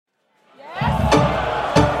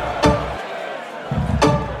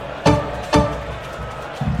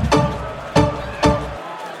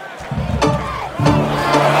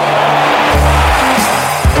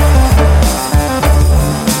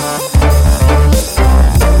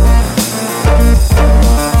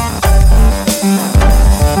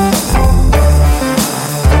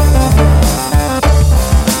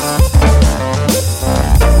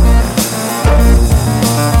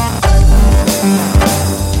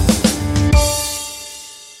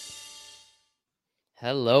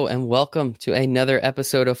Hello and welcome to another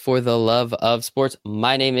episode of For the Love of Sports.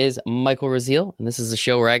 My name is Michael Raziel, and this is a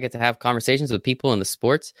show where I get to have conversations with people in the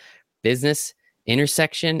sports, business,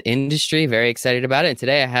 intersection, industry. Very excited about it. And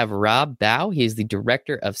today I have Rob Bouw. He's the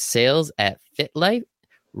Director of Sales at FitLife.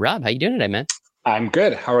 Rob, how you doing today, man? I'm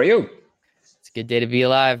good. How are you? It's a good day to be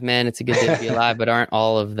alive, man. It's a good day to be alive, but aren't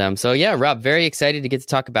all of them. So yeah, Rob, very excited to get to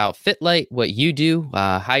talk about FitLight, what you do,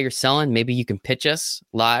 how you're selling. Maybe you can pitch us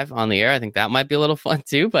live on the air. I think that might be a little fun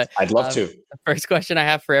too. But I'd love to. The first question I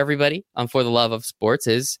have for everybody For the Love of Sports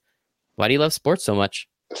is, why do you love sports so much?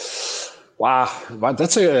 Wow,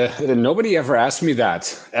 that's nobody ever asked me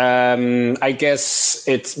that. I guess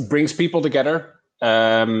it brings people together,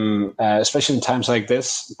 especially in times like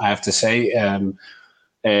this. I have to say.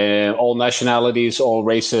 All nationalities, all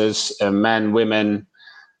races, men, women,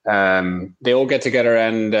 they all get together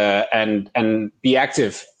and be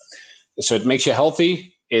active. So it makes you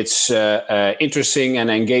healthy. It's interesting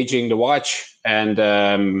and engaging to watch, and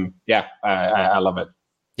I love it.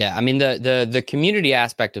 Yeah, I mean the community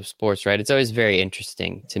aspect of sports, right? It's always very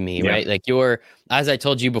interesting to me, right? Like as I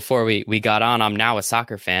told you before we got on, I'm now a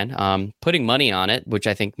soccer fan. Putting money on it, which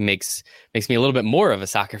I think makes me a little bit more of a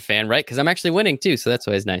soccer fan, right? Because I'm actually winning too, so that's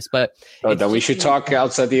always nice. But then we should talk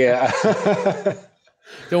outside the.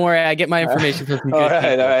 Don't worry, I get my information from good people.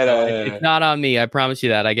 It's not on me. I promise you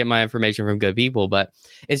that. I get my information from good people. But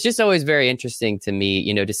it's just always very interesting to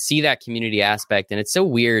me, to see that community aspect. And it's so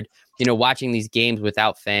weird, watching these games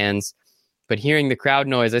without fans, but hearing the crowd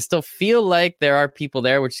noise. I still feel like there are people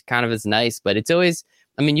there, which kind of is nice. But it's always,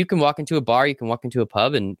 you can walk into a bar, you can walk into a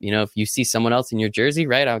pub, and, if you see someone else in your jersey,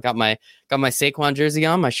 right? I've got my Saquon jersey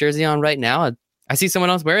on, my jersey on right now. I see someone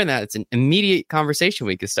else wearing that. It's an immediate conversation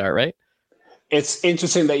we could start, right? It's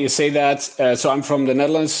interesting that you say that. So I'm from the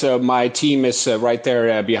Netherlands. So my team is right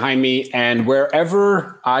there behind me. And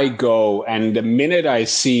wherever I go, and the minute I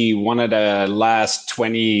see one of the last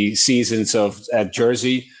 20 seasons of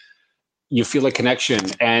Jersey, you feel a connection.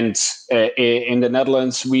 And in the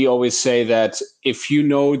Netherlands, we always say that if you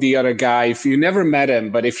know the other guy, if you never met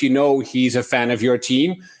him, but if you know he's a fan of your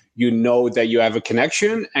team, you know that you have a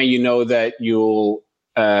connection, and you know that you'll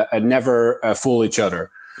never fool each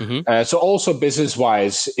other. Mm-hmm. So also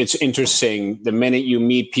business-wise, it's interesting. The minute you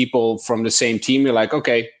meet people from the same team, you're like,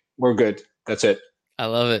 okay, we're good. That's it. I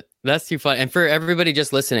love it. That's too fun. And for everybody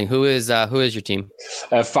just listening, who is your team?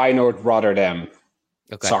 Feyenoord Rotterdam.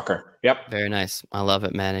 Okay. Soccer. Yep. Very nice. I love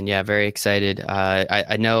it, man. And yeah, very excited.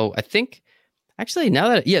 I know. I think actually now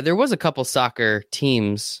that there was a couple soccer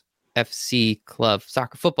teams.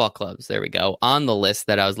 Soccer football clubs, there we go, on the list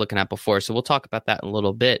that I was looking at before. So we'll talk about that in a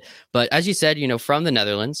little bit. But as you said, from the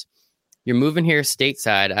Netherlands, you're moving here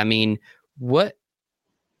stateside. What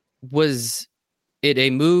was it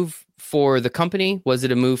a move for the company? Was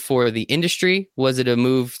it a move for the industry? Was it a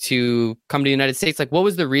move to come to the United States? Like, what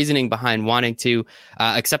was the reasoning behind wanting to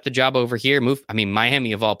accept a job over here?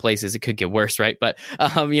 Miami of all places, it could get worse, right? But,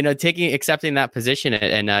 accepting that position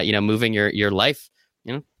and moving your life,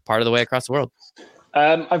 part of the way across the world.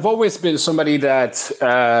 I've always been somebody that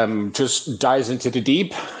just dives into the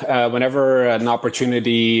deep. Whenever an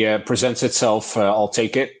opportunity presents itself, I'll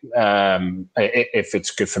take it if it's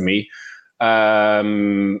good for me.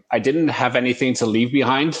 I didn't have anything to leave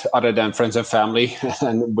behind other than friends and family,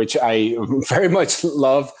 and which I very much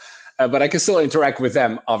love, but I can still interact with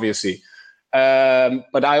them, obviously.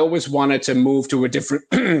 But I always wanted to move to a different,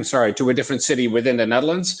 to a different city within the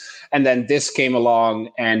Netherlands. And then this came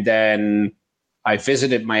along, and then I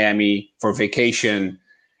visited Miami for vacation.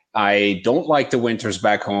 I don't like the winters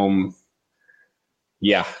back home.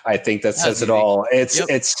 Yeah, I think that says it all.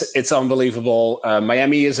 It's unbelievable.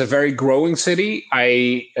 Miami is a very growing city.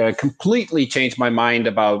 I completely changed my mind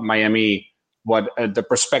about Miami, what the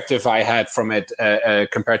perspective I had from it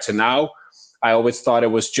compared to now. I always thought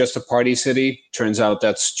it was just a party city. Turns out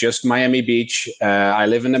that's just Miami Beach. I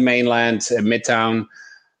live in the mainland, Midtown,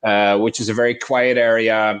 which is a very quiet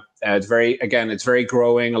area. It's very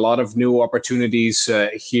growing. A lot of new opportunities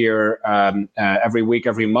here every week,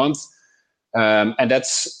 every month, and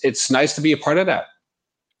it's nice to be a part of that.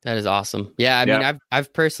 That is awesome. Yeah, I mean,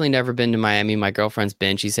 I've personally never been to Miami. My girlfriend's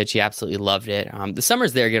been. She said she absolutely loved it. The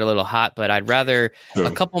summers there get a little hot, but I'd rather a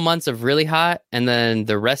couple months of really hot and then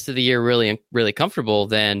the rest of the year really, really comfortable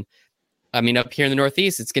than, up here in the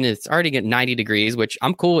Northeast, it's already getting 90 degrees, which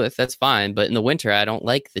I'm cool with. That's fine. But in the winter, I don't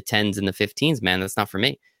like the 10s and the 15s, man. That's not for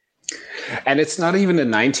me. And it's not even the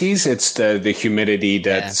 90s. It's the humidity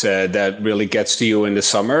that really gets to you in the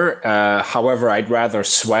summer. However, I'd rather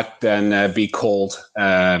sweat than be cold.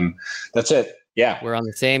 That's it. Yeah. We're on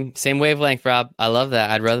the same wavelength, Rob. I love that.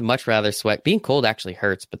 I'd much rather sweat. Being cold actually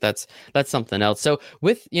hurts, but that's something else. So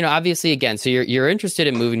with, obviously again, so you're interested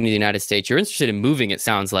in moving to the United States. You're interested in moving, it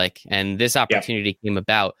sounds like, and this Yeah. opportunity came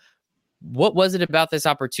about. What was it about this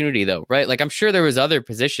opportunity though, right? Like I'm sure there was other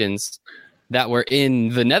positions that were in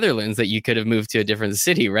the Netherlands that you could have moved to a different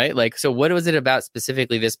city, right? Like, so what was it about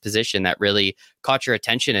specifically this position that really caught your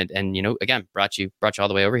attention and again, brought you all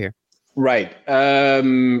the way over here? Right.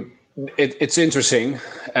 It's interesting.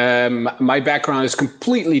 My background is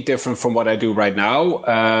completely different from what I do right now.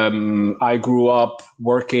 I grew up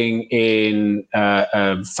working in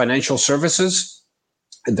financial services,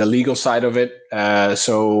 the legal side of it.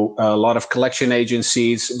 So a lot of collection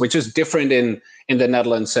agencies, which is different in the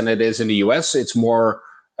Netherlands than it is in the US. It's more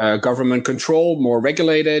government control, more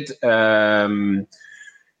regulated. And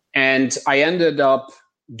I ended up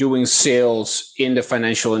doing sales in the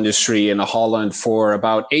financial industry in Holland for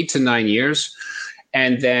about 8 to 9 years.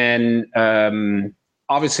 And then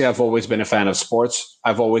obviously I've always been a fan of sports.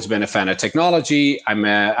 I've always been a fan of technology. I'm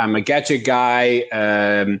a gadget guy.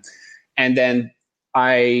 And then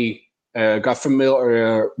I got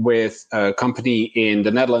familiar with a company in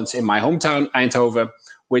the Netherlands in my hometown, Eindhoven,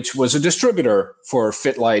 which was a distributor for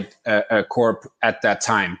Fitlight Corp at that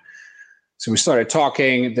time. So we started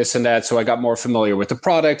talking, this and that. So I got more familiar with the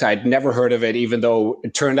product. I'd never heard of it, even though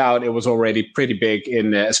it turned out it was already pretty big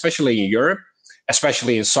especially in Europe,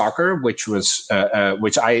 especially in soccer, which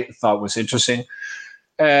I thought was interesting.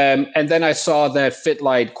 And then I saw that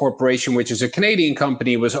Fitlight Corporation, which is a Canadian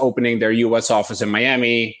company, was opening their US office in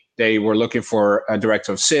Miami. They were looking for a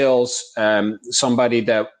director of sales, somebody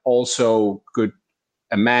that also could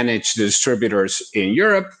manage the distributors in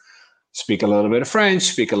Europe. Speak a little bit of French,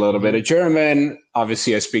 speak a little bit of German.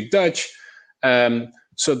 Obviously, I speak Dutch.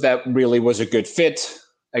 So that really was a good fit.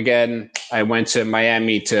 Again, I went to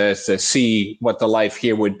Miami to see what the life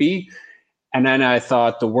here would be. And then I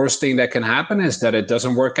thought the worst thing that can happen is that it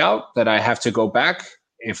doesn't work out, that I have to go back.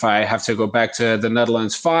 If I have to go back to the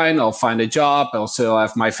Netherlands, fine, I'll find a job. I'll still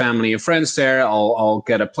have my family and friends there. I'll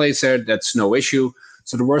get a place there. That's no issue.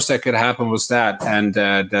 So the worst that could happen was that. And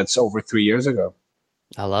that's over 3 years ago.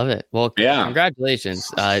 I love it. Well, yeah.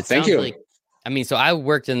 Congratulations. Thank you. Like, so I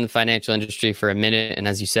worked in the financial industry for a minute. And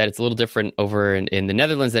as you said, it's a little different over in the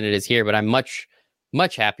Netherlands than it is here. But I'm much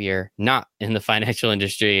happier not in the financial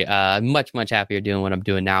industry. Much happier doing what I'm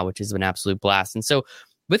doing now, which is an absolute blast. And so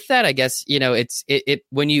with that, I guess, it's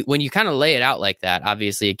when you kind of lay it out like that,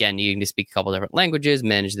 obviously, again, you need to speak a couple different languages,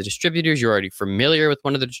 manage the distributors. You're already familiar with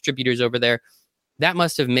one of the distributors over there. That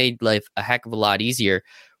must have made life a heck of a lot easier.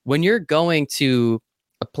 When you're going to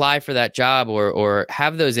apply for that job or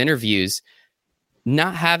have those interviews,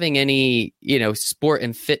 not having any, sport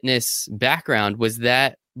and fitness background, was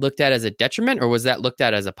that looked at as a detriment or was that looked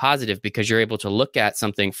at as a positive because you're able to look at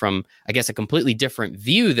something from, I guess, a completely different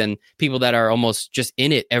view than people that are almost just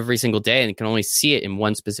in it every single day and can only see it in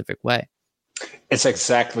one specific way? It's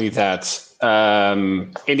exactly that.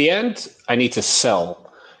 In the end, I need to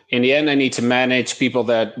sell. In the end, I need to manage people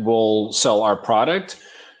that will sell our product.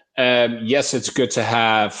 Yes, it's good to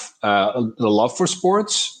have the love for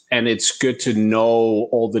sports, and it's good to know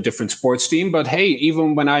all the different sports teams. But hey,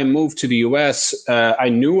 even when I moved to the US, I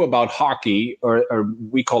knew about hockey, or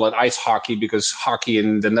we call it ice hockey because hockey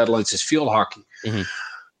in the Netherlands is field hockey. Mm-hmm.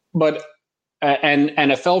 But and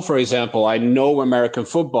NFL, for example, I know American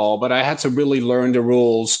football, but I had to really learn the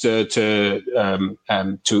rules to get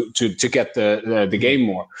the game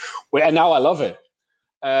more. And now I love it.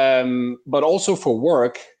 But also for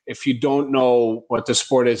work, if you don't know what the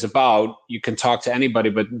sport is about, you can talk to anybody,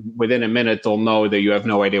 but within a minute, they'll know that you have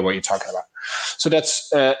no idea what you're talking about. So that's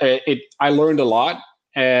it. I learned a lot,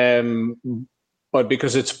 but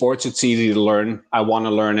because it's sports, it's easy to learn. I want to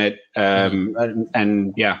learn it.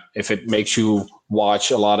 And yeah, if it makes you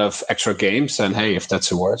watch a lot of extra games, then hey, if that's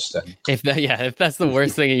the worst, then if that's the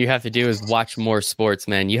worst thing you have to do is watch more sports,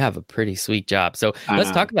 man, you have a pretty sweet job. So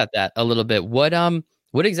let's talk about that a little bit. What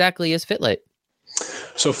exactly is Fitlight?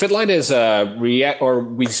 So Fitlight is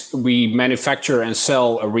we manufacture and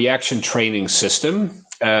sell a reaction training system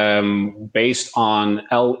based on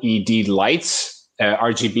LED lights,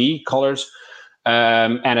 RGB colors,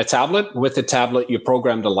 and a tablet. With the tablet, you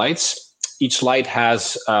program the lights. Each light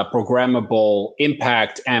has a programmable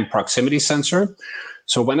impact and proximity sensor.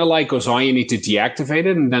 So when a light goes on, you need to deactivate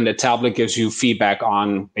it, and then the tablet gives you feedback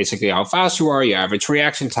on basically how fast you are, your average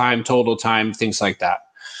reaction time, total time, things like that.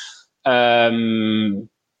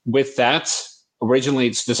 With that, originally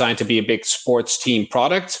it's designed to be a big sports team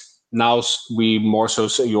product. Now we more so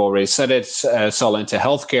you already said it, sell into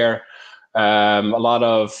healthcare. a lot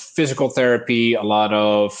of physical therapy, a lot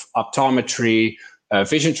of optometry,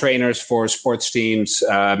 vision trainers for sports teams,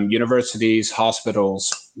 universities,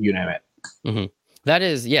 hospitals, you name it. Mm-hmm. That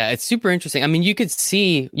is, yeah, it's super interesting. I mean, you could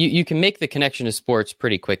see, you can make the connection to sports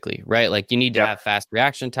pretty quickly, right? Like you need to have fast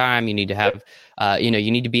reaction time. You need to have, you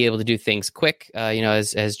need to be able to do things quick.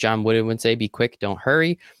 As John Wooden would say, be quick, don't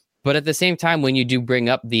hurry. But at the same time, when you do bring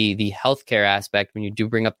up the healthcare aspect, when you do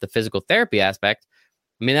bring up the physical therapy aspect,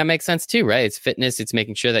 I mean, that makes sense too, right? It's fitness. It's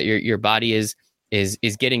making sure that your body is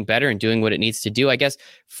getting better and doing what it needs to do. I guess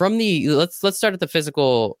from let's start at the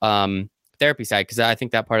physical therapy side, because I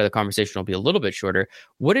think that part of the conversation will be a little bit shorter.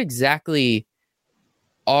 What exactly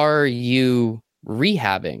are you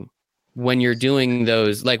rehabbing when you're doing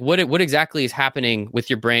those? Like what exactly is happening with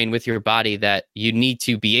your brain, with your body that you need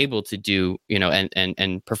to be able to do,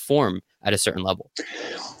 and perform at a certain level?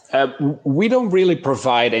 We don't really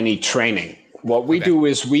provide any training. What we do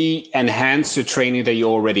is we enhance the training that you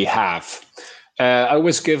already have. I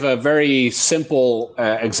always give a very simple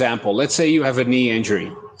example. Let's say you have a knee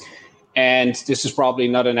injury. And this is probably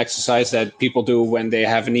not an exercise that people do when they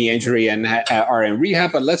have a knee injury and are in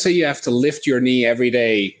rehab. But let's say you have to lift your knee every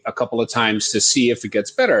day a couple of times to see if it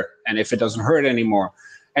gets better and if it doesn't hurt anymore.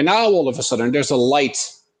 And now all of a sudden there's a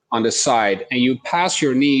light on the side and you pass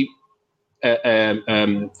your knee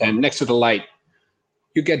next to the light.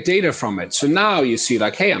 You get data from it. So now you see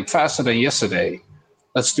like, hey, I'm faster than yesterday.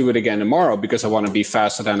 Let's do it again tomorrow because I want to be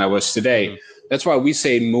faster than I was today. Mm-hmm. That's why we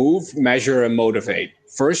say move, measure, and motivate.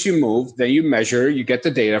 First you move, then you measure, you get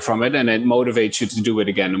the data from it, and it motivates you to do it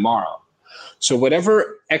again tomorrow. So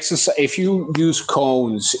whatever exercise, if you use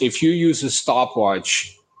cones, if you use a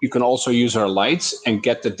stopwatch, you can also use our lights and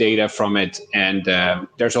get the data from it. And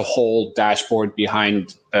there's a whole dashboard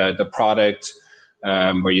behind the product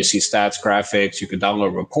where you see stats, graphics, you can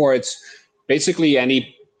download reports. Basically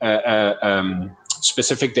any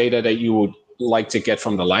specific data that you would like to get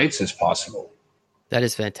from the lights is possible. That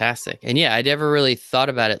is fantastic. And yeah, I never really thought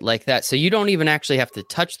about it like that. So you don't even actually have to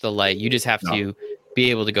touch the light. You just have to be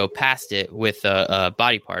able to go past it with a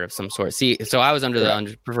body part of some sort. See, so I was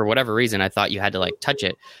for whatever reason, I thought you had to like touch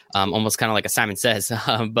it, almost kind of like a Simon Says.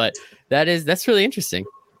 But that's really interesting.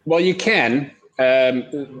 Well, you can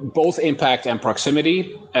both impact and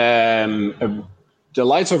proximity. The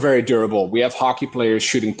lights are very durable. We have hockey players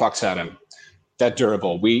shooting pucks at them. That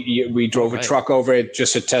durable. We drove a truck over it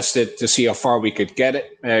just to test it to see how far we could get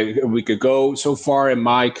it. We could go. So far in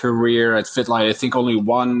my career at FitLight, I think only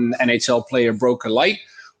one NHL player broke a light.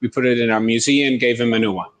 We put it in our museum, gave him a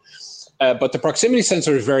new one. But the proximity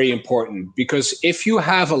sensor is very important because if you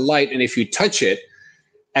have a light and if you touch it,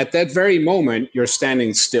 at that very moment, you're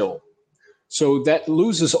standing still. So that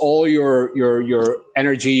loses all your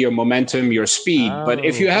energy, your momentum, your speed. But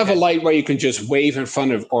if you have a light where you can just wave in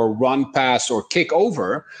front of or run past or kick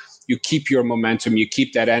over, you keep your momentum, you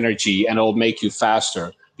keep that energy, and it'll make you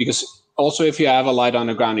faster. Because also if you have a light on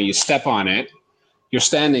the ground and you step on it, you're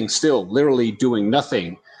standing still, literally doing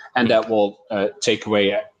nothing. And that will take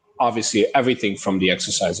away, obviously, everything from the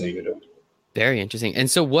exercise that you're doing. Very interesting.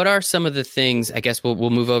 And so what are some of the things, I guess we'll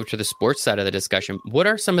move over to the sports side of the discussion. What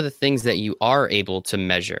are some of the things that you are able to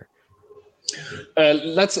measure?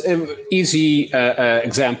 Let's easy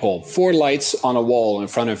example. 4 lights on a wall in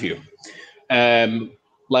front of you.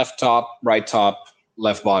 Left top,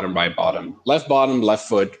 left bottom, right bottom. Left bottom, left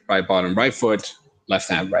foot, right foot, left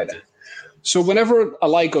hand, right hand. So whenever a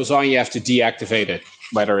light goes on, you have to deactivate it,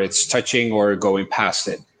 whether it's touching or going past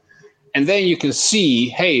it. And then you can see,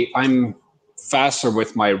 hey, I'm faster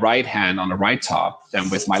with my right hand on the right top than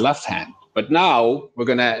with my left hand. But now we're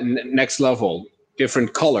going to next level,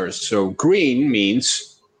 different colors. So green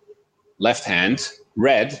means left hand,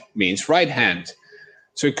 red means right hand.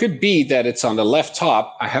 So it could be that it's on the left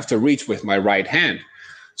top. I have to reach with my right hand.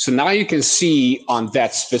 So now you can see on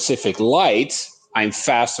that specific light, I'm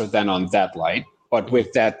faster than on that light. But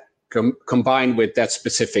with that combined with that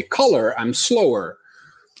specific color, I'm slower.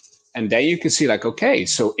 And then you can see like, okay,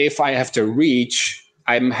 so if I have to reach,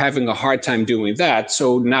 I'm having a hard time doing that.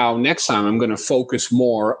 So now next time I'm going to focus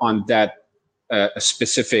more on that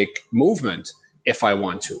specific movement if I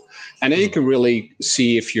want to. And then you can really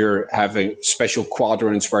see if you're having special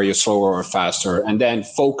quadrants where you're slower or faster, and then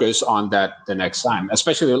focus on that the next time.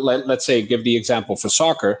 Especially, let's say, give the example for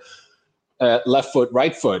soccer, left foot,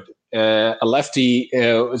 right foot. A lefty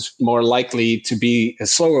is more likely to be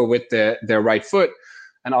slower with their right foot.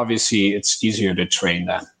 And obviously, it's easier to train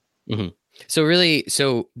that. Mm-hmm.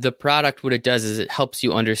 So the product, what it does is it helps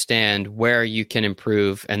you understand where you can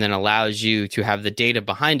improve and then allows you to have the data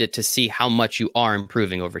behind it to see how much you are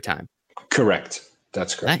improving over time. Correct.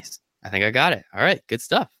 That's correct. Nice. I think I got it. All right, good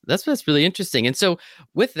stuff. That's really interesting. And so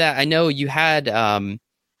with that, I know you had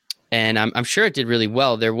and I'm sure it did really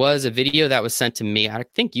well. There was a video that was sent to me. I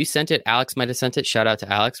think you sent it. Alex might have sent it. Shout out to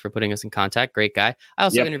Alex for putting us in contact. Great guy. I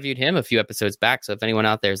also interviewed him a few episodes back. So if anyone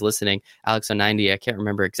out there is listening, Alex on 90, I can't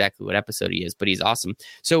remember exactly what episode he is, but he's awesome.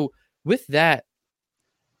 So with that,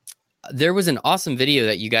 there was an awesome video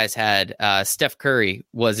that you guys had. Steph Curry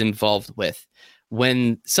was involved with.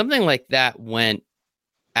 When something like that went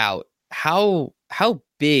out, how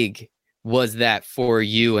big was that for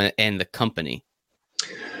you and the company?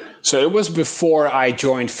 So it was before I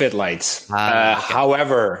joined Fitlights. Okay.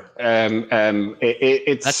 However,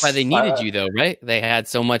 it's that's why they needed you, though, right? They had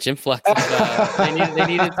so much influx. They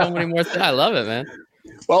needed so many more. I love it, man.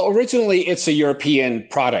 Well, originally it's a European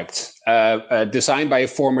product designed by a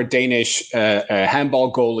former Danish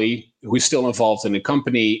handball goalie who's still involved in the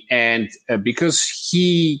company, and because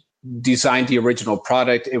he designed the original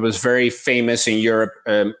product, it was very famous in Europe,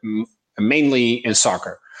 mainly in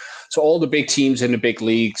soccer. So all the big teams in the big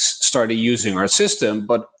leagues started using our system,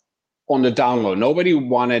 but on the down low. Nobody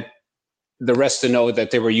wanted the rest to know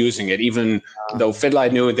that they were using it, even though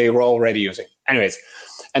Fitlight knew they were already using it. Anyways,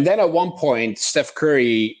 and then at one point, Steph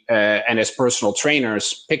Curry and his personal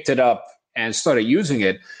trainers picked it up and started using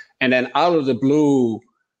it. And then out of the blue,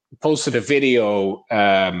 posted a video.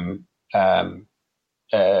 I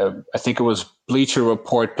think it was Bleacher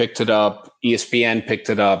Report picked it up, ESPN picked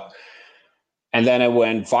it up. And then it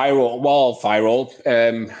went viral. Well, viral.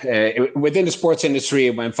 Within the sports industry,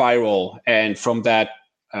 it went viral. And from that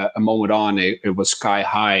a moment on, it was sky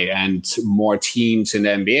high. And more teams in the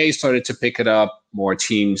NBA started to pick it up. More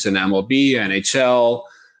teams in MLB, NHL,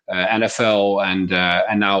 NFL,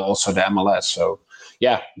 and now also the MLS. So,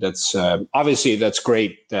 yeah, that's obviously that's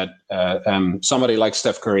great that somebody like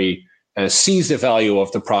Steph Curry sees the value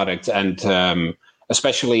of the product, and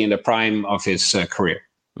especially in the prime of his career.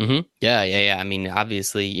 Mm-hmm. Yeah. I mean,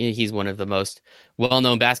 obviously, he's one of the most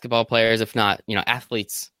well-known basketball players, if not,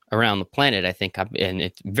 athletes around the planet, I think, and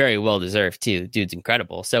it's very well deserved too. Dude's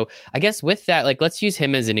incredible. So I guess with that, let's use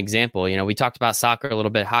him as an example. We talked about soccer a little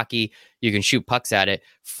bit, hockey. You can shoot pucks at it.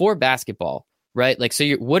 For basketball, right?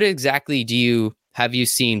 What exactly have you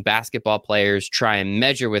seen basketball players try and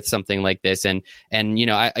measure with something like this? And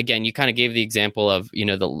again, you kind of gave the example of,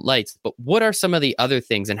 the lights, but what are some of the other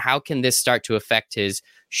things, and how can this start to affect his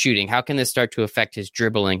shooting? How can this start to affect his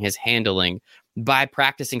dribbling, his handling, by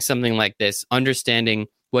practicing something like this, understanding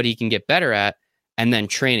what he can get better at, and then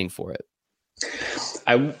training for it?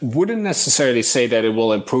 I wouldn't necessarily say that it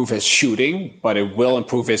will improve his shooting, but it will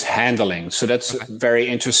improve his handling. So that's very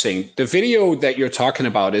interesting. The video that you're talking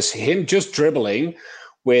about is him just dribbling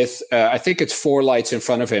with, I think it's 4 lights in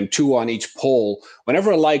front of him, 2 on each pole.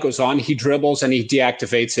 Whenever a light goes on, he dribbles and he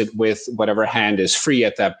deactivates it with whatever hand is free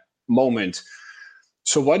at that moment.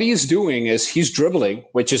 So what he's doing is he's dribbling,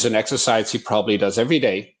 which is an exercise he probably does every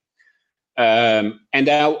day. And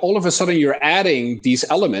now all of a sudden you're adding these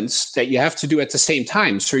elements that you have to do at the same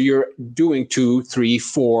time. So you're doing 2, 3,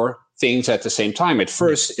 4 things at the same time. At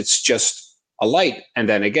first, it's just a light. And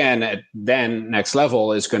then again, next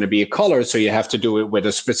level is going to be a color. So you have to do it with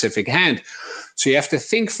a specific hand. So you have to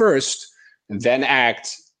think first, then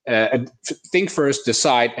act. Think first,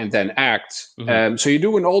 decide, and then act. Mm-hmm. So you're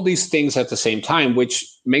doing all these things at the same time, which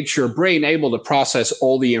makes your brain able to process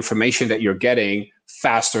all the information that you're getting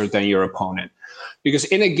faster than your opponent. Because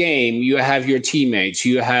in a game, you have your teammates,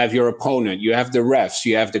 you have your opponent, you have the refs,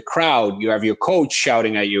 you have the crowd, you have your coach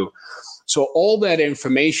shouting at you. So all that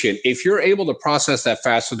information, if you're able to process that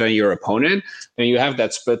faster than your opponent, then you have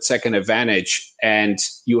that split-second advantage, and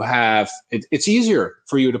it's easier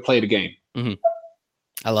for you to play the game. Mm-hmm.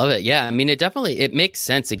 I love it. Yeah. I mean, it makes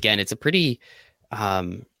sense. Again, it's pretty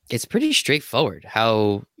straightforward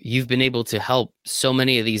how you've been able to help so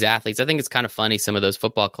many of these athletes. I think it's kind of funny. Some of those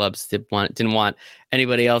football clubs didn't want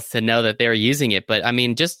anybody else to know that they were using it. But I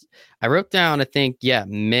mean, I wrote down, I think,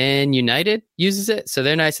 Man United uses it. So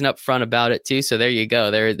they're nice and upfront about it too. So there you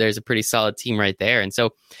go. There's a pretty solid team right there. And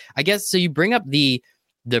so I guess, so you bring up the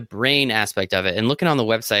brain aspect of it, and looking on the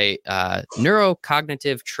website,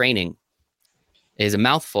 neurocognitive training is a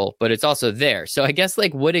mouthful, but it's also there. So I guess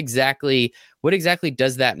what exactly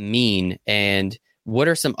does that mean? And what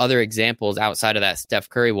are some other examples outside of that Steph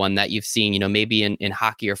Curry one that you've seen, maybe in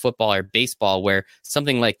hockey or football or baseball, where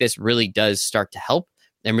something like this really does start to help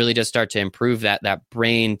and really does start to improve that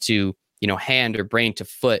brain to, hand or brain to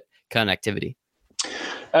foot connectivity?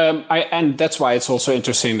 And that's why it's also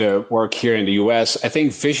interesting to work here in the US. I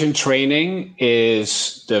think vision training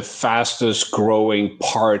is the fastest growing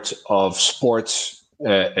part of sports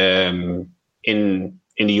in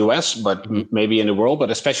in the US, but maybe in the world,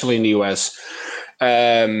 but especially in the US.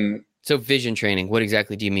 So vision training, what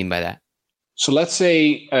exactly do you mean by that? So let's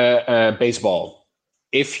say baseball.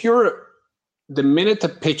 If the minute the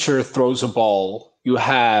pitcher throws a ball, you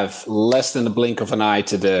have less than the blink of an eye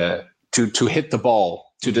to hit the ball,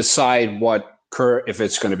 to decide if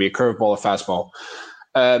it's going to be a curveball or fastball.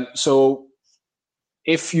 So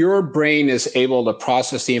if your brain is able to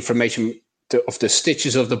process the information of the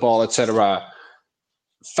stitches of the ball, etc.,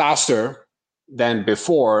 faster than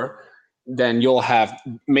before, then you'll have,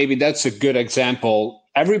 maybe that's a good example.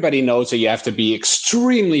 Everybody knows that you have to be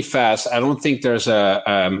extremely fast. I don't think there's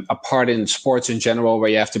a part in sports in general where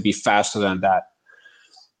you have to be faster than that.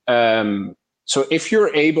 So if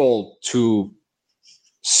you're able to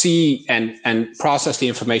see and process the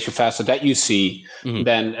information faster that you see,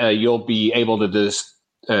 then you'll be able to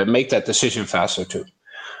make that decision faster too.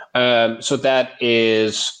 So that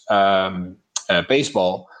is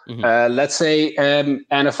baseball. Let's say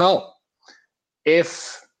NFL.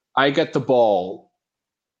 If I get the ball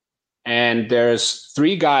and there's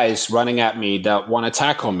 3 guys running at me that want to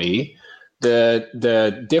tackle me,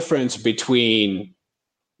 the difference between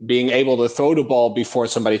being able to throw the ball before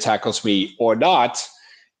somebody tackles me or not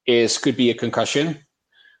could be a concussion.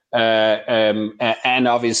 And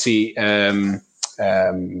obviously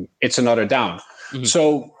it's another down.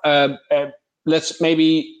 So let's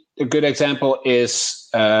maybe a good example is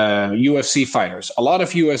UFC fighters. A lot of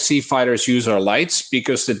UFC fighters use our lights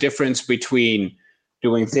because the difference between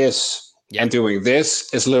doing this and doing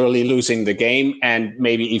this is literally losing the game, and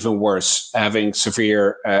maybe even worse, having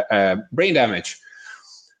severe brain damage.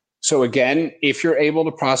 So again, if you're able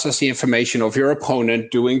to process the information of your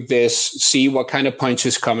opponent doing this, see what kind of punch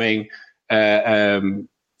is coming,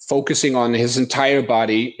 focusing on his entire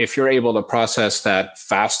body, if you're able to process that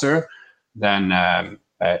faster, then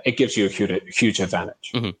it gives you a huge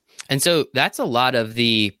advantage. And so that's a lot of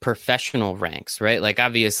the professional ranks, right? Like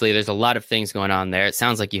obviously there's a lot of things going on there. It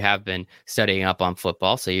sounds like you have been studying up on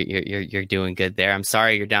football, so you're doing good there. I'm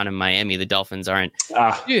sorry you're down in Miami. The Dolphins aren't.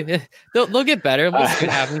 They'll get better. We'll see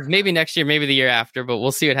what happens. Maybe next year, maybe the year after, but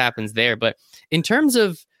we'll see what happens there. But in terms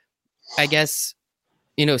of, I guess,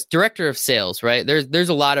 director of sales, right? There's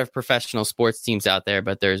a lot of professional sports teams out there,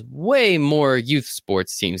 but there's way more youth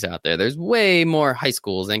sports teams out there. There's way more high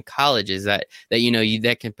schools and colleges that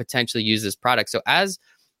can potentially use this product. So as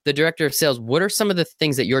the director of sales, what are some of the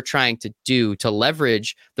things that you're trying to do to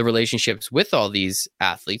leverage the relationships with all these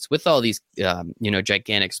athletes, with all these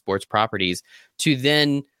gigantic sports properties, to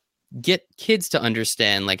then get kids to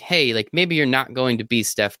understand, like, hey, like maybe you're not going to be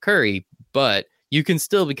Steph Curry, but you can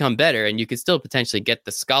still become better and you can still potentially get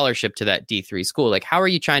the scholarship to that D3 school. Like, how are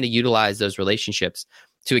you trying to utilize those relationships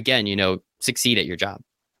to, again, succeed at your job?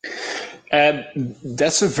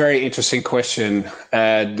 That's a very interesting question.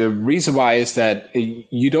 The reason why is that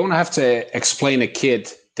you don't have to explain a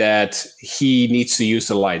kid that he needs to use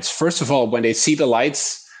the lights. First of all, when they see the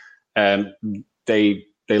lights, they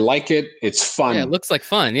like it. It's fun. Yeah, it looks like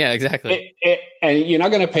fun. Yeah, exactly. And you're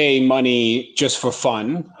not going to pay money just for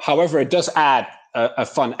fun. However, it does add a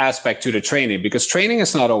fun aspect to the training, because training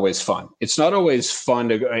is not always fun. It's not always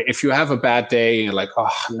fun if you have a bad day and you're like,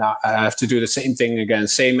 oh, now I have to do the same thing again,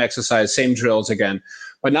 same exercise, same drills again.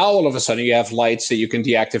 But now all of a sudden you have lights that you can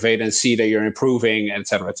deactivate and see that you're improving, et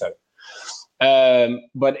cetera, et cetera.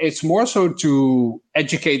 But it's more so to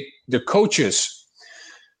educate the coaches,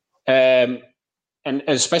 and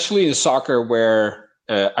especially in soccer, where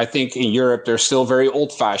I think in Europe, they're still very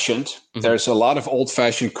old-fashioned. There's a lot of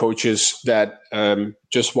old-fashioned coaches that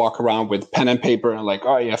just walk around with pen and paper and like,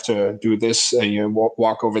 oh, you have to do this, and you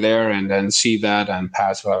walk over there and then see that and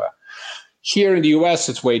pass, blah, blah. Here in the US,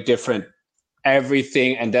 it's way different.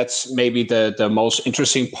 Everything, and that's maybe the most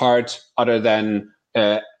interesting part, other than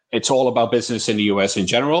it's all about business in the US in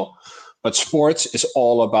general. But sports is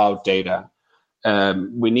all about data.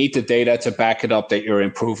 We need the data to back it up that you're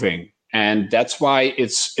improving. And that's why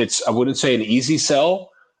it's I wouldn't say an easy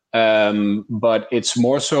sell, but it's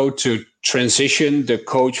more so to transition the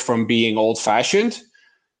coach from being old-fashioned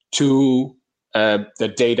to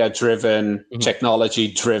the data-driven,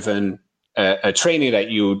 technology-driven training that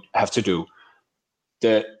you have to do.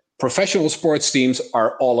 The professional sports teams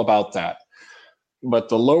are all about that. But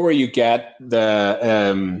the lower you get,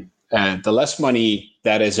 the less money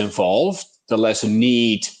that is involved, the less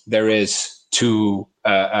need there is to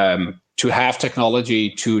have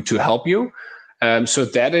technology to help you. So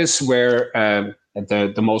that is where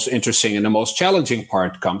the most interesting and the most challenging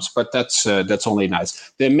part comes. But that's only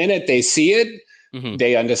nice. The minute they see it,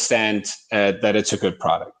 they understand that it's a good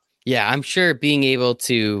product. Yeah, I'm sure being able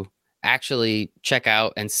to actually check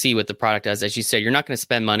out and see what the product does. As you said, you're not going to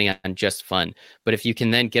spend money on just fun, but if you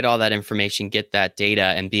can then get all that information, get that data,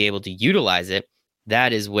 and be able to utilize it,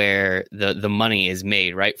 that is where the money is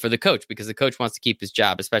made, right? For the coach, because the coach wants to keep his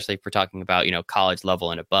job, especially if we're talking about, college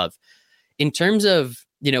level and above. In terms of,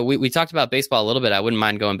 we talked about baseball a little bit. I wouldn't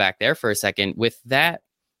mind going back there for a second. With that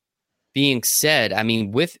being said, I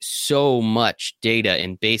mean, with so much data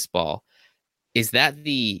in baseball, is that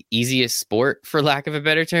the easiest sport, for lack of a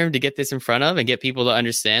better term, to get this in front of and get people to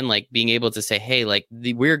understand, like being able to say, hey, like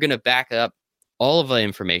we're going to back up all of the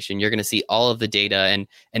information. You're going to see all of the data and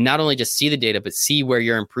not only just see the data, but see where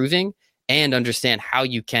you're improving and understand how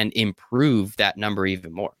you can improve that number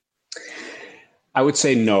even more. I would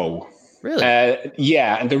say no. Really?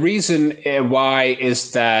 Yeah. And the reason why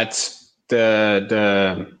is that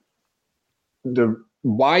the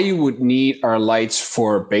why you would need our lights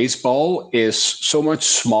for baseball is so much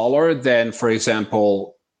smaller than, for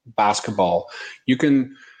example, basketball. You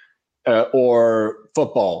can, or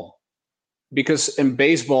football, because in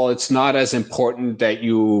baseball, it's not as important that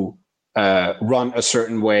you run a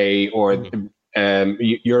certain way or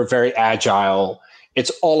you're very agile.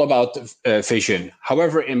 It's all about vision.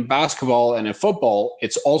 However, in basketball and in football,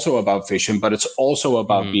 it's also about vision, but it's also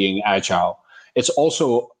about being agile. It's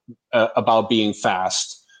also about being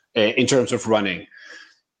fast in terms of running.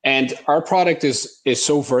 And our product is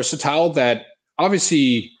so versatile that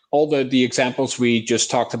obviously all the examples we just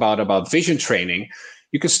talked about vision training,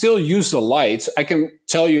 you can still use the lights. I can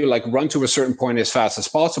tell you, like, run to a certain point as fast as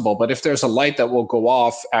possible. But if there's a light that will go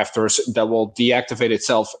off that will deactivate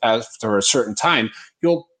itself after a certain time,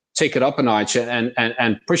 you'll take it up a notch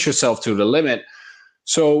and push yourself to the limit.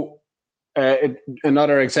 So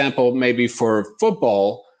another example, maybe for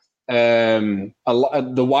football, the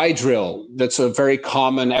Y drill. That's a very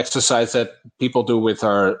common exercise that people do with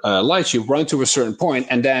our lights. You run to a certain point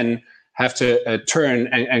and then have to turn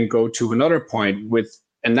and go to another point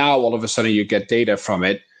and now all of a sudden you get data from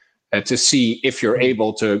it to see if you're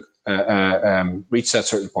able to reach that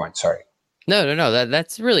certain point. Sorry. No.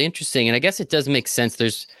 That's really interesting. And I guess it does make sense.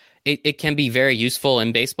 It can be very useful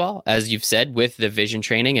in baseball, as you've said, with the vision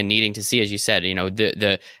training and needing to see, as you said,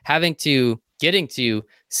 the getting to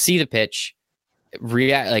see the pitch,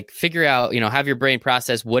 react, like figure out, have your brain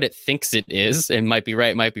process what it thinks it is, and might be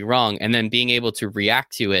right, might be wrong, and then being able to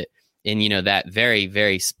react to it in, that very,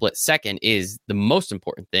 very split second is the most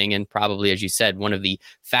important thing. And probably, as you said, one of the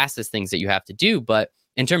fastest things that you have to do. But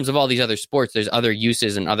in terms of all these other sports, there's other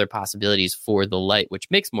uses and other possibilities for the light, which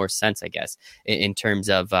makes more sense, I guess, in terms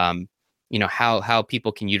of, how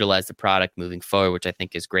people can utilize the product moving forward, which I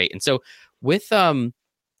think is great. And so with,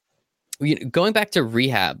 going back to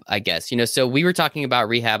rehab, I guess, so we were talking about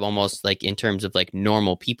rehab almost like in terms of like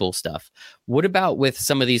normal people stuff. What about with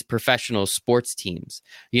some of these professional sports teams,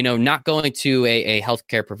 not going to a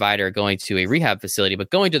healthcare provider, going to a rehab facility,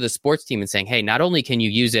 but going to the sports team and saying, hey, not only can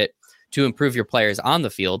you use it to improve your players on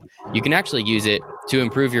the field, you can actually use it to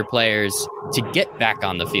improve your players to get back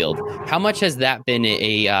on the field. How much has that been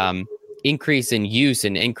a increase in use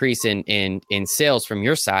and increase in sales from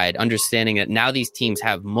your side, understanding that now these teams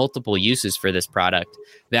have multiple uses for this product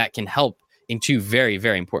that can help in two very,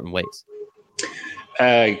 very important ways?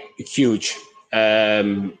 Huge.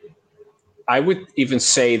 I would even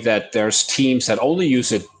say that there's teams that only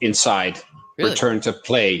use it inside, return to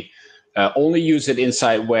play. Only use it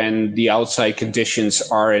inside when the outside conditions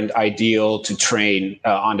aren't ideal to train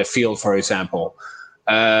on the field, for example.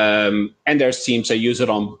 And there's teams that use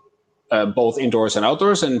it on both indoors and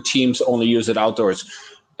outdoors, and teams only use it outdoors.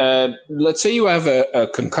 Let's say you have a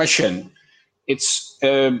concussion. It's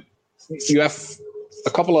you have a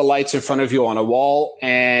couple of lights in front of you on a wall,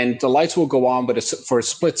 and the lights will go on, but for a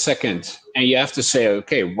split second. And you have to say,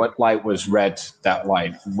 okay, what light was red, that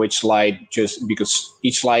light? Which light because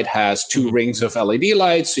each light has two rings of LED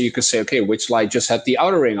lights. So you can say, okay, which light just had the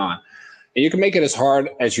outer ring on? And you can make it as hard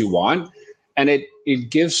as you want. And it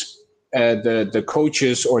gives the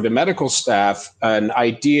coaches or the medical staff an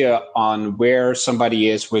idea on where somebody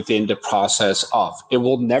is within the process of. It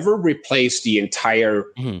will never replace the entire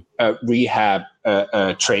rehab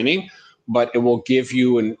training, but it will give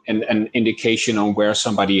you an indication on where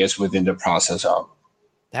somebody is within the process of.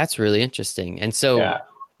 That's really interesting. And so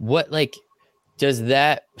what, like, does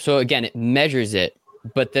that, so again, it measures it,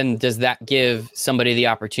 but then does that give somebody the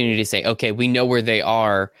opportunity to say, okay, we know where they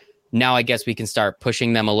are. Now I guess we can start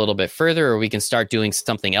pushing them a little bit further, or we can start doing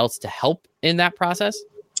something else to help in that process?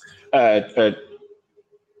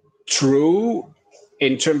 True.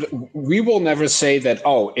 in terms, we will never say that,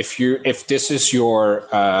 oh, if this is your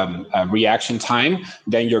reaction time,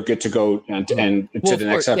 then you're good to go and to the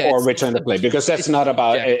next step or return to play, because that's not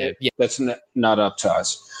about it. That's not up to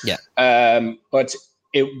us. Yeah. But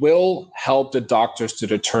it will help the doctors to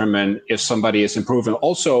determine if somebody is improving.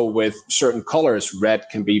 Also, with certain colors, red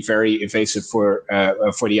can be very invasive for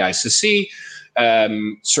the eyes to see.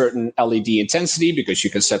 Certain LED intensity, because you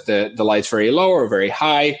can set the lights very low or very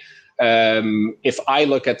high. If I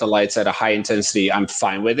look at the lights at a high intensity, I'm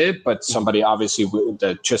fine with it, but somebody obviously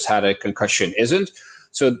that just had a concussion isn't.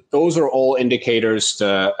 So those are all indicators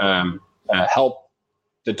to help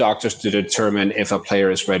the doctors to determine if a player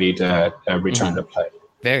is ready to return to play.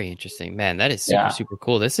 Very interesting, man. That is super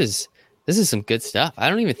cool. This is some good stuff. I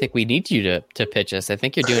don't even think we need you to pitch us. I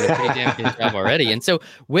think you're doing a pretty damn good job already. And so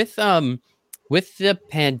with the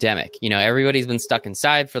pandemic, everybody's been stuck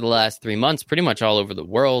inside for the last 3 months, pretty much all over the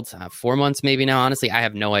world. 4 months maybe now. Honestly, I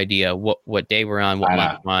have no idea what day we're on, what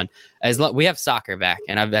month we're on. We have soccer back,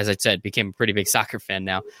 and I've, as I said, became a pretty big soccer fan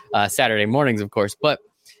now. Saturday mornings, of course. But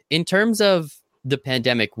in terms of the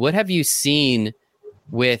pandemic, what have you seen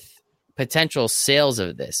with potential sales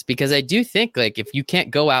of this? Because I do think, like, if you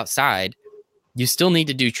can't go outside, you still need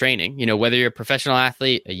to do training, whether you're a professional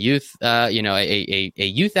athlete, a youth, a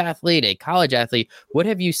youth athlete, a college athlete. What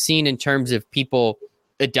have you seen in terms of people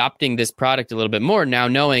adopting this product a little bit more now,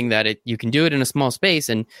 knowing that you can do it in a small space,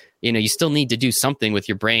 and, you still need to do something with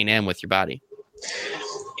your brain and with your body?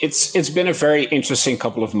 It's been a very interesting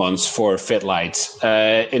couple of months for FitLight.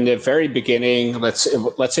 In the very beginning,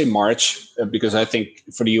 let's say March, because I think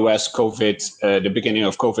for the US, the beginning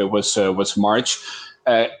of COVID was March.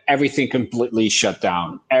 Everything completely shut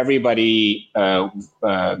down. Everybody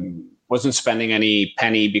wasn't spending any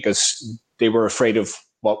penny because they were afraid of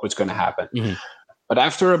what was going to happen. Mm-hmm. But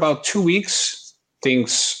after about 2 weeks,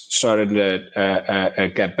 things started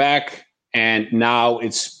to get back, and now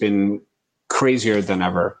it's been crazier than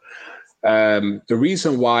ever. The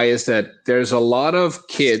reason why is that there's a lot of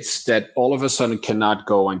kids that all of a sudden cannot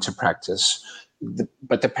go into practice,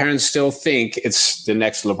 but the parents still think it's the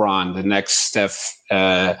next LeBron, the next Steph,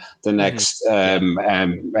 the next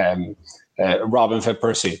Robin Van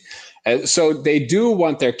Persie. So they do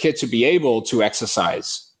want their kid to be able to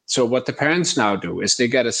exercise. So what the parents now do is they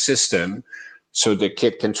get a system so the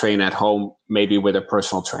kid can train at home, maybe with a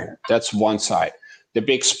personal trainer. That's one side. The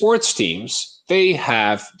big sports teams, they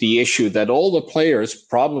have the issue that all the players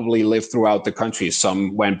probably live throughout the country.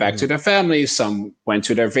 Some went back to their families, some went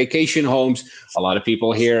to their vacation homes. A lot of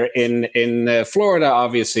people here in Florida,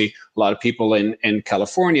 obviously, a lot of people in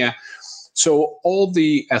California. So all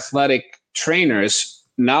the athletic trainers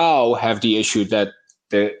now have the issue that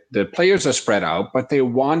the players are spread out, but they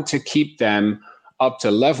want to keep them up to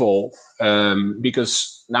level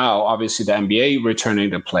because now, obviously, the NBA returning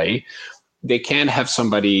to play. They can't have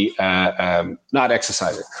somebody not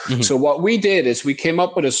exercising. Mm-hmm. So what we did is we came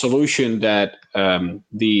up with a solution that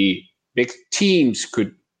the big teams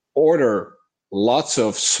could order lots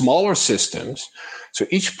of smaller systems. So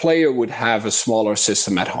each player would have a smaller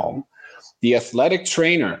system at home. The athletic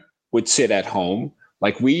trainer would sit at home,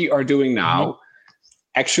 like we are doing now,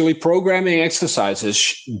 actually programming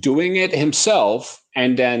exercises, doing it himself,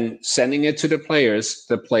 and then sending it to the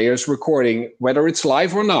players recording, whether it's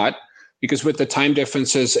live or not. Because with the time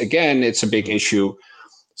differences, again, it's a big issue.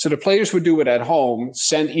 So the players would do it at home,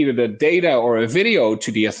 send either the data or a video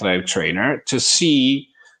to the athletic trainer to see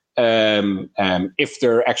if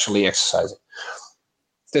they're actually exercising.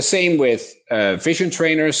 The same with vision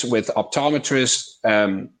trainers, with optometrists.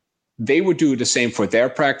 They would do the same for their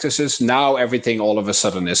practices. Now everything all of a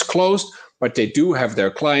sudden is closed, but they do have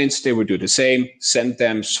their clients. They would do the same, send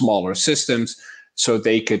them smaller systems so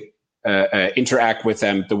they could interact with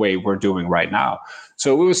them the way we're doing right now.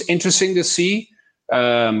 So it was interesting to see,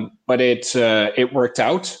 but it worked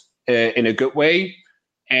out in a good way.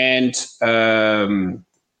 And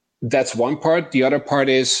that's one part. The other part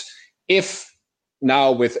is, if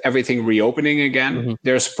now with everything reopening again,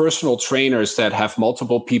 there's personal trainers that have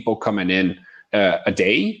multiple people coming in a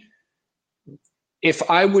day. If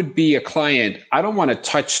I would be a client, I don't want to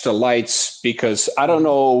touch the lights because I don't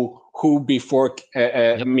know who before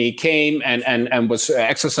me came and was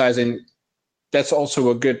exercising. That's also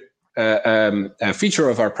a good feature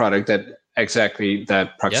of our product, that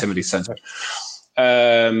proximity sensor.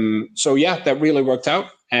 So that really worked out.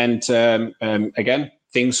 And again,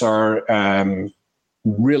 things are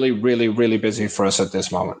really, really, really busy for us at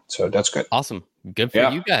this moment. So that's good. Awesome. Good for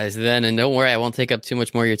you guys then. And don't worry, I won't take up too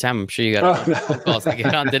much more of your time. I'm sure you got phone calls to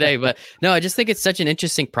get on today. But no, I just think it's such an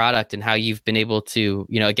interesting product and how you've been able to,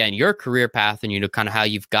 again, your career path and, kind of how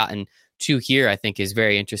you've gotten to here, I think is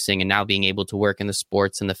very interesting. And now being able to work in the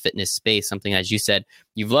sports and the fitness space, something, as you said,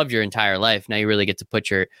 you've loved your entire life. Now you really get to put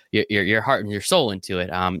your heart and your soul into it,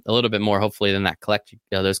 a little bit more, hopefully, than that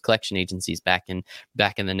those collection agencies back in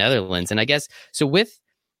the Netherlands. And I guess, so with,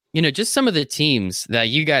 just some of the teams that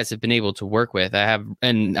you guys have been able to work with, and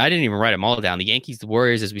I didn't even write them all down: the Yankees, the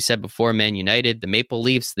Warriors, as we said before, Man United, the Maple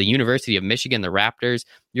Leafs, the University of Michigan, the Raptors.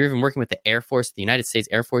 You're even working with the Air Force, the United States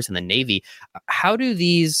Air Force, and the Navy. How do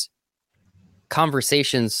these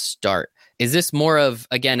conversations start? Is this more of,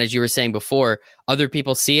 again, as you were saying before, other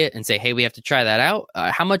people see it and say, hey, we have to try that out?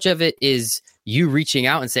 How much of it is you reaching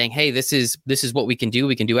out and saying, hey, this is what we can do.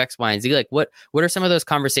 We can do X, Y, and Z. Like, what are some of those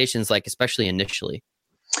conversations like, especially initially?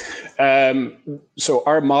 So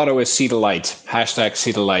our motto is see the light, hashtag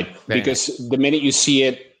see the light, because the minute you see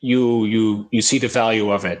it, you see the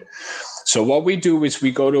value of it. So what we do is we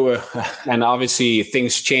go to and obviously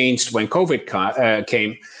things changed when COVID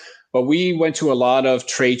came, but we went to a lot of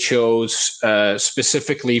trade shows,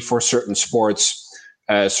 specifically for certain sports,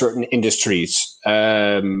 certain industries,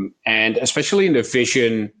 and especially in the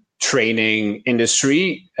vision training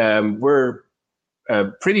industry, we're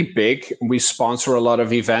pretty big. We sponsor a lot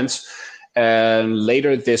of events. And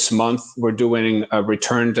later this month, we're doing a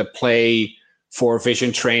return to play for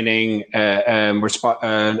vision training, a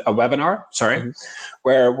webinar,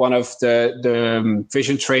 where one of the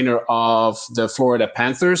vision trainer of the Florida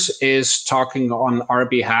Panthers is talking on our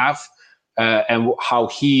behalf, and how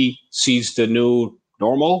he sees the new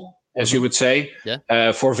normal, as you would say,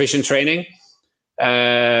 for vision training.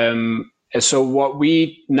 And so what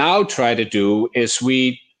we now try to do is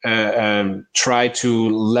we try to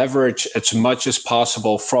leverage as much as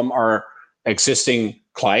possible from our existing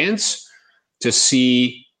clients to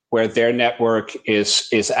see where their network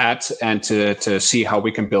is at, and to see how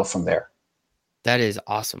we can build from there. That is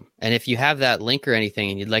awesome. And if you have that link or anything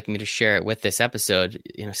and you'd like me to share it with this episode,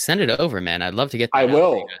 send it over, man. I'd love to get that. I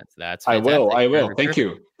will. That's I will. Thank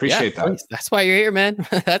you. Appreciate that. Please. That's why you're here, man.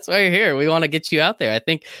 That's why you're here. We want to get you out there. I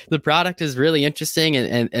think the product is really interesting.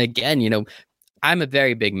 And again, I'm a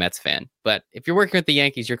very big Mets fan, but if you're working with the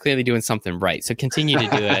Yankees, you're clearly doing something right. So continue to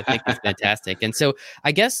do it. I think it's fantastic. And so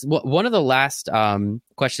I guess one of the last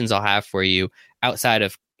questions I'll have for you outside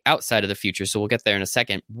of the future, so we'll get there in a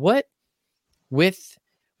second.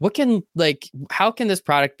 How can this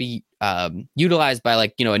product be utilized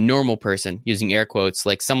by a normal person, using air quotes,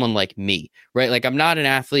 like someone like me, right? Like, I'm not an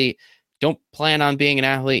athlete, don't plan on being an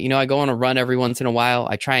athlete. I go on a run every once in a while.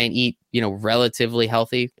 I try and eat, relatively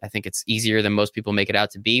healthy. I think it's easier than most people make it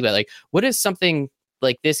out to be. But what is something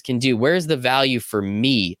like this can do? Where's the value for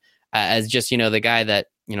me as just, the guy that,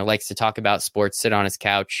 likes to talk about sports, sit on his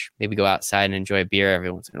couch, maybe go outside and enjoy a beer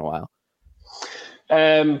every once in a while?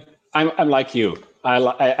 I'm like you. I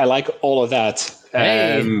like all of that.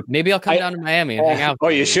 Hey, maybe I'll come down to Miami and hang out. Oh,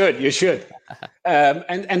 you should.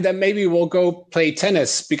 And then maybe we'll go play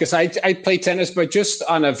tennis, because I play tennis, but just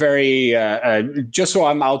on a very, just so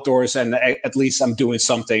I'm outdoors and at least I'm doing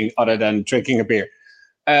something other than drinking a beer.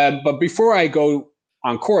 But before I go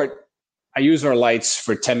on court, I use our lights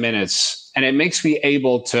for 10 minutes, and it makes me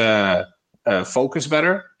able to focus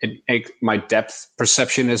better. My depth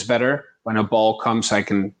perception is better. When a ball comes,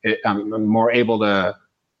 I'm more able to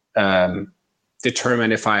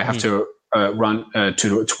determine if I have to run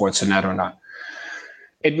towards the net or not.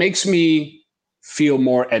 It makes me feel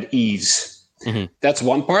more at ease. Mm-hmm. That's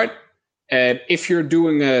one part. If you're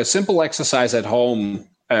doing a simple exercise at home,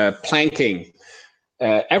 planking,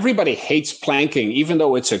 everybody hates planking, even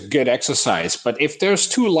though it's a good exercise. But if there's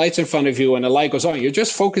two lights in front of you and the light goes on, you're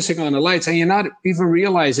just focusing on the lights and you're not even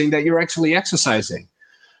realizing that you're actually exercising.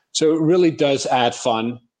 So it really does add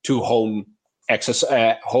fun to home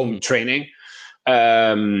training.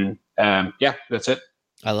 That's it.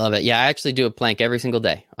 I love it. Yeah, I actually do a plank every single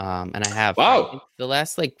day. And I have the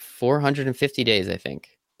last 450 days, I think.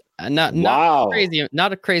 Not a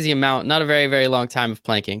crazy amount, not a very, very long time of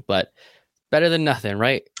planking, but better than nothing,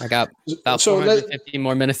 right? I got about 450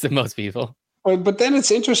 more minutes than most people. But then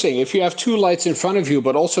it's interesting. If you have two lights in front of you,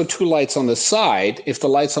 but also two lights on the side, if the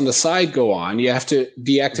lights on the side go on, you have to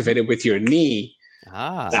deactivate it with your knee.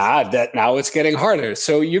 Now it's getting harder.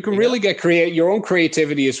 So you can really get your own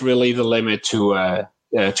creativity is really the limit to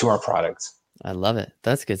our product. I love it.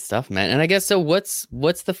 That's good stuff, man. And I guess, so what's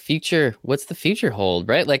the future? What's the future hold,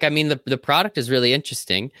 right? The product is really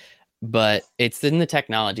interesting, but it's in the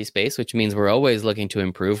technology space, which means we're always looking to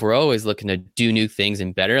improve. We're always looking to do new things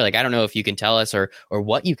and better. I don't know if you can tell us or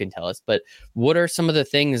what you can tell us, but what are some of the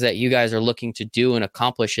things that you guys are looking to do and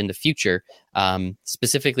accomplish in the future,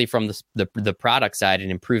 specifically from the product side and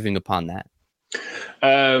improving upon that?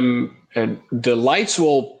 And the lights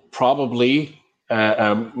will probably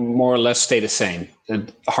more or less stay the same,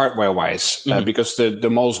 hardware wise, because the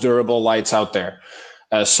most durable lights out there.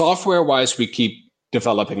 Software wise, we keep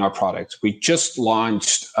developing our product. We just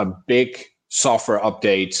launched a big software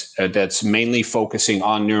update that's mainly focusing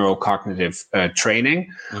on neurocognitive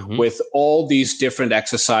training with all these different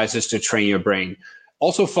exercises to train your brain.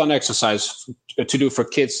 Also fun exercise to do for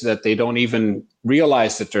kids that they don't even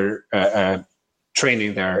realize that they're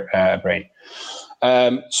training their brain.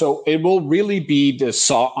 So it will really be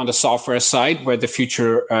on the software side where the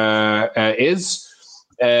future is.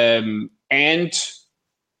 And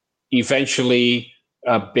eventually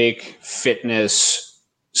a big fitness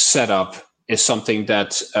setup is something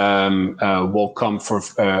that will come for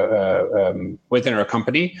within our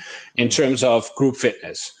company in terms of group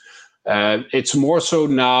fitness. It's more so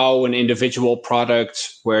now an individual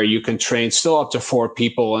product where you can train still up to 4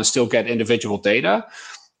 people and still get individual data.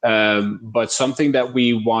 But something that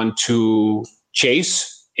we want to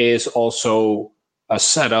chase is also a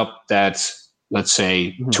setup that, let's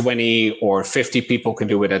say, 20 or 50 people can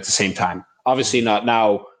do it at the same time. Obviously not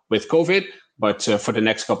now with COVID, but for the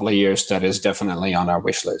next couple of years, that is definitely on our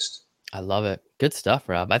wish list. I love it. Good stuff,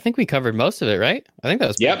 Rob. I think we covered most of it, right? I think that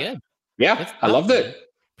was pretty good. Yeah, I loved it.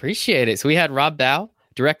 Appreciate it. So we had Rob Bouw,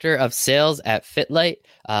 Director of Sales at FitLight.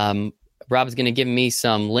 Rob is going to give me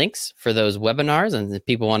some links for those webinars, and if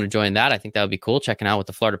people want to join that, I think that would be cool, checking out what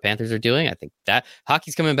the Florida Panthers are doing. I think that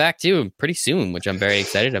hockey's coming back too pretty soon, which I'm very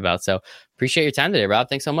excited about. So appreciate your time today, Rob.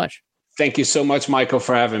 Thanks so much. Thank you so much, Michael,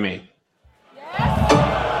 for having me. Yes.